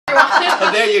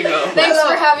there you go. Thanks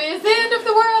for having me. It's the end of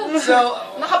the world. So,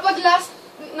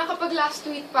 nakapag last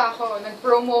tweet pa ako.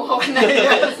 Nag-promo ako na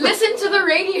listen to the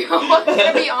radio. What's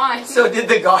gonna be on? so did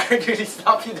the guard really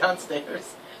stop you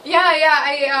downstairs? Yeah.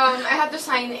 I had to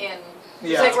sign in.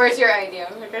 It's Yeah. like, where's your ID? I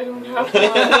was like, I don't have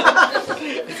one.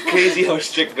 It's crazy how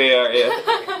strict they are. Yeah.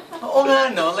 Oh nga,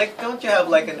 no? Like, don't you have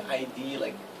like an ID,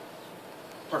 like,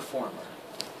 performer?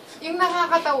 Yung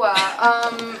nakakatawa,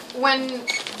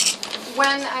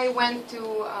 when I went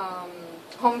to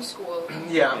homeschool,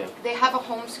 Yeah. they have a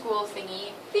homeschool thingy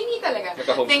talaga. Like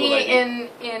a homeschool thingy ID.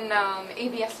 in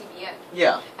ABS-CBN.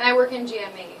 Yeah. And I work in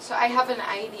GMA, so I have an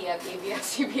ID at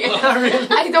ABS-CBN. Oh, really?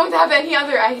 I don't have any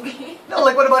other ID. No,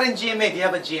 like, what about in GMA? Do you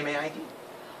have a GMA ID?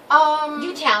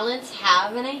 Do talents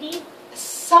have an ID?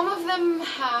 Some of them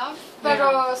have, but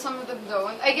some of them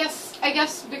don't. I guess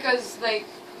because like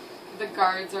the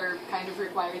guards are kind of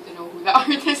required to know who the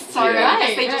artists are. Yeah.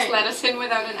 Because they just let us in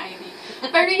without an ID.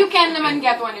 But you can naman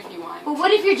get one if you want. But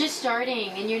what if you're just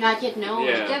starting and you're not yet known?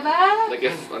 Yeah. Diba? Like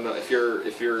if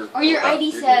you're Or your ID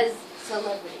you're says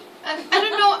celebrity. I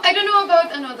don't know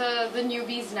about the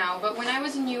newbies now, but when I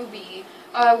was a newbie,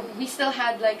 we still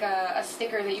had like a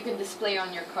sticker that you can display on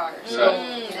your car. So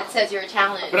That says you're a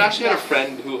talent. But I actually had a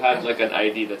friend who had like an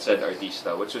ID that said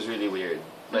artista, which was really weird.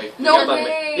 Like No like,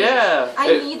 way. yeah.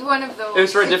 I need one of those. It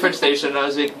was for a different station, and I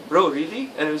was like, bro,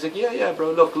 really? And it was like, yeah,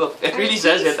 bro, look. It really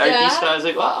says it, artista. I was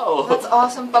like, wow. That's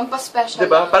awesome. Pampa special.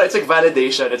 Diba? But it's like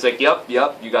validation. It's like, yup,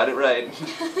 you got it right.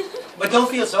 But don't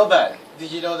feel so bad.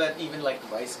 Did you know that even like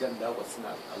Vice Ganda was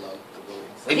not allowed to go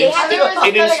inside? They have their own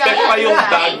In-inspect pa yung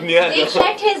bag niya. They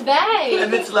checked his bag.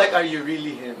 And it's like, are you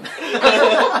really him?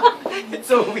 It's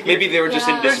so weird. Maybe they were just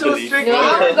in They're so disbelief. strict. No,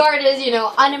 our guard is,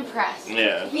 unimpressed.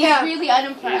 Yeah. He's Yeah. really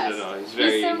unimpressed. He's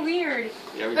very. He's so weird.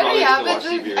 Yeah, we But probably yeah, need to watch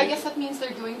TV. I guess that means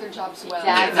they're doing their jobs well.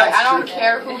 Exactly. It's like, I don't That's true.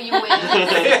 care who you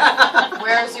win.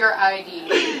 Where's your ID?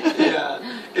 Yeah.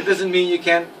 It doesn't mean you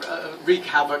can't wreak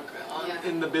havoc Yeah.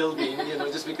 in the building,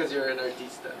 just because you're an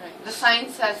artista. Right. The sign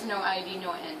says no ID,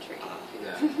 no entry.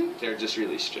 Yeah. They're just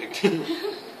really strict.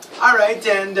 All right,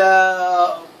 and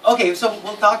okay, so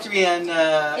we'll talk to Rhian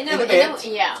in a bit.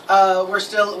 Yeah.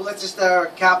 Let's just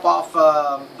cap off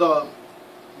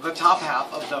the top half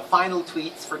of the final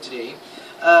tweets for today.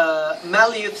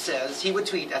 Maliyuth says he would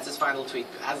tweet as his final tweet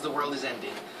as the world is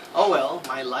ending. Oh well,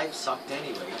 my life sucked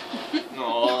anyway.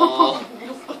 Aww.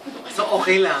 So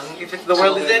okay lang. If the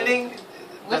world is ending,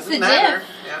 What's doesn't the matter. diff?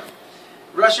 Yeah.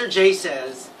 Rusher J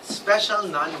says, special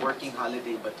non-working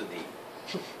holiday but today.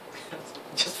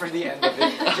 Just for the end of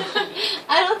it.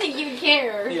 I don't think you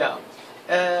care. Yeah.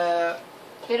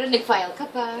 Pero nag-file ka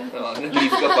pa.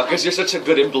 Nag-leave ka pa because you're such a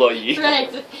good employee. Right.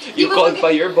 You called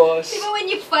by your boss. Even when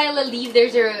you file a leave,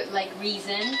 there's a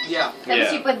reason. Yeah.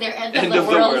 Tapos you put their end End of the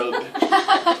world.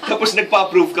 Tapos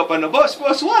nagpa-approve ka pa na, boss,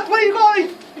 what? Where are you going?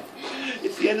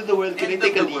 It's the end of the world. Can I End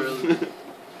take of a the leave?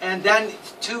 And then,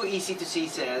 too easy to see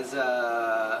says,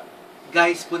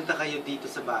 guys, punta kayo dito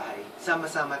sa bahay.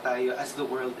 Sama-sama tayo as the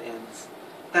world ends.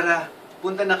 Tara,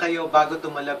 punta na kayo bago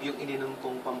tumalab yung ininom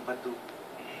kong pampatu.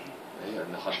 Ayun,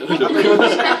 nakatulog.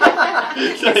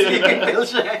 Sleeping pill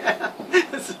siya.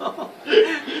 So,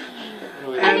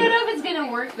 I don't know if it's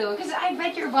gonna work though, because I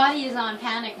bet your body is on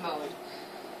panic mode.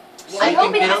 I sleeping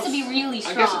hope it has pills? to be really I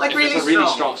strong. guess Like if really it's a really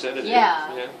strong. strong sedative.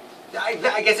 Yeah.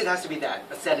 I guess it has to be that,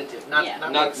 a sedative, not Yeah.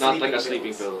 Not like a pills.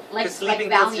 sleeping pill. like Because sleeping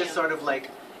like pills Valium. just sort of like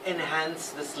enhance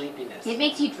the sleepiness. It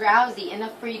makes you drowsy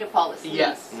enough for you to fall asleep.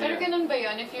 Yes. Pero ganun ba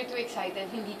yun? If you're too excited,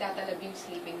 hindi tatalab yung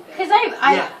sleeping pill. Because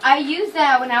Yeah. I used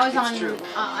that when I was It's true.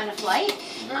 on a flight.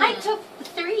 I took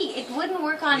 3. It wouldn't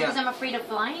work on because Yeah. I'm afraid of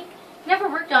flying. Never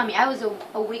worked on me. I was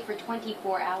awake for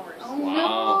 24 hours. Oh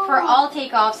Wow. For all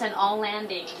takeoffs and all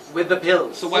landings. With the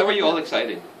pills. So why were you all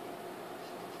excited?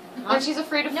 But she's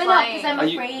afraid of No, flying. because I'm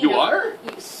Are afraid. you of- are?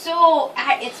 So,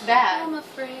 it's bad I'm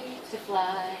afraid. to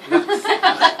fly.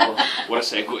 Oh, what a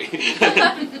segue.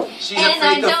 She's And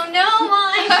I afraid of don't know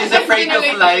why. she's afraid to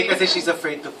fly kasi she's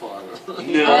afraid to fall.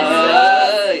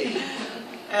 Nice.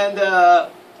 And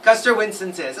Custer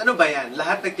Winston says, ano ba yan?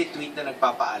 Lahat nagtitweet na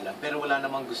nagpapaalam pero wala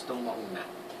namang gustong mauna.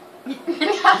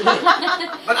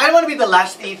 But I don't want to be the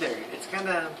last either. It's kind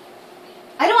of...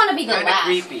 I don't want to be the Kinda last.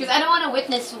 creepy. Because I don't want to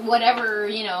witness whatever,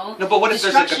 No, but what if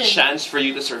there's like a destruction. chance for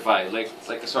you to survive? Like it's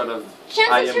like a sort of Chance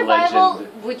I of am survival,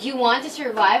 legend. would you want to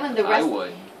survive when the I rest...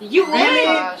 would. You would? Really?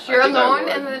 Gosh, you're I think I alone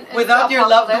would. and then it's Without the your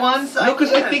loved apocalypse. ones? No,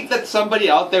 because I can't. think that somebody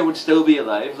out there would still be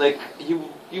alive. Like you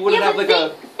wouldn't Yeah, have but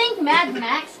like think think Mad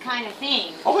Max kind of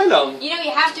thing. Okay lang. You know,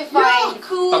 you have to find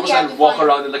cool. Tapos You have I'll to walk find...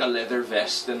 around in like a leather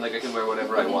vest and like I can wear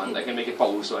whatever I want. I can make it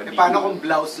pauso and Paano kung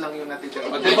blouse lang yung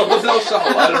natitira? Di ba, blouse ako.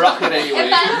 I'll rock it Eh,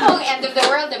 anyway. paano kung end of the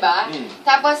world, diba? Mm.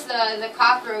 Tapos the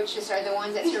cockroaches are the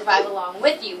ones that survive along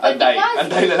with you. I'll But die. because... I'll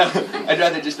die na lang. I'd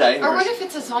rather just die Or what first. if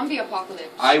it's a zombie apocalypse?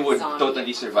 I would Zombie.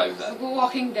 totally survive that.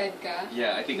 Walking Dead ka?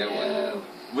 Yeah, I think I No. would.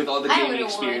 With all the I gaming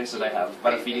wouldn't experience want that I to. have,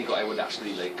 but I'm feeling I would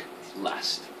actually like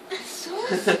last. So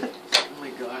Oh my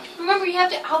gosh. Remember, you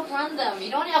have to outrun them.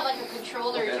 You don't have like a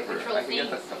controller to Whatever. control I can get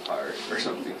things. like a car or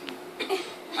something.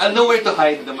 I'll know where to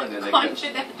hide them and like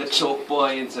Confident. the choke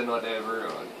points and whatever.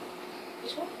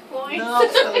 No,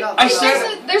 still not. I There's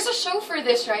said- there's a show for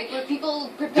this, right? Where people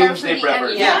prepare Doomsday for the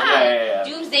preppers. end. Yeah.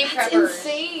 Doomsday That's preppers.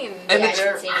 insane. And Yeah, it's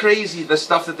it's insane. crazy the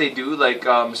stuff that they do. Like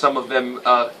some of them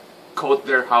coat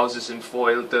their houses in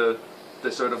foil to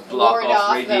sort of block Ward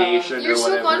off off radiation You're or so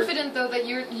whatever. confident though that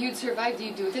you'd survive. Do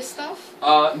you do this stuff?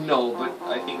 No, but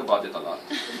I think about it a lot.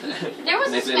 There was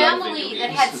And I this play a lot of family video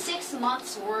that games. had 6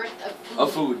 months worth of food, Of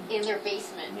food. in their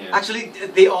basement. Yeah. Actually,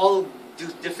 they all do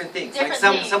different things. Different like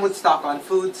some things. some would stock on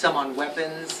food, some on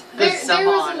weapons, There some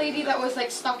was on. a lady that was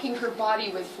like stocking her body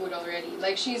with food already.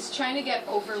 Like she's trying to get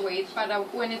overweight, but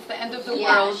when it's the end of the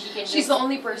Yeah, world, she can she's just- the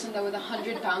only person that with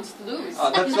 100 pounds to lose.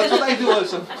 That's what I do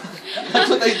also. That's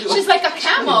what I do. She's like a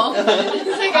camel.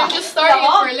 It's like I'm just starting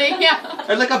No. it for like yeah.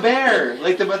 Or like a bear.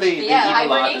 Like they Yeah, eat a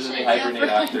lot and then they hibernation. hibernate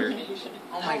after.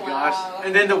 Oh my Oh, gosh! wow.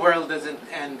 And then the world doesn't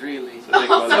end really. So, like,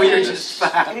 well, So you're they're just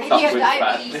fat. And stuck you have with fat.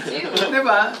 diabetes too.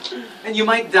 Diba? And you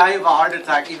might die of a heart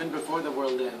attack even before the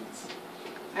world ends.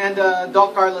 And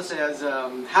Doc Carlos says,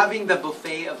 having the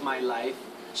buffet of my life,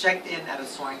 checked in at a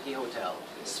swanky hotel,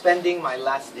 spending my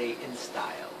last day in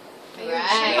style. Ayun,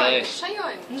 Right. siya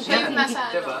yun. Siya yung nasa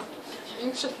Diba? ano.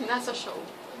 Yung nasa show.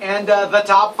 And the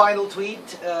top final tweet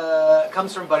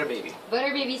comes from Butter Baby.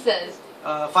 Butter Baby says,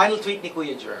 Final tweet ni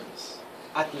Kuya Germs.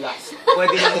 At last,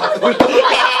 pwede nang matulog.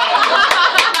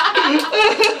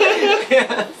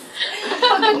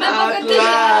 At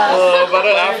last. Oh,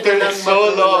 parang after Pwede nang so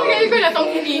matulog. long. Kaya ko na itong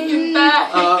hinihinta.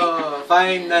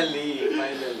 Finally.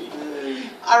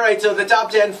 Alright, so the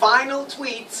top 10 final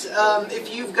tweets.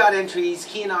 If you've got entries,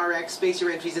 key in RX, space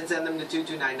your entries and send them to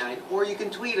 2299. Or you can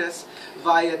tweet us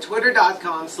via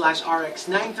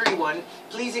twitter.com/RX931.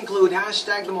 Please include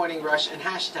hashtag The Morning Rush and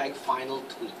hashtag final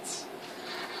tweets.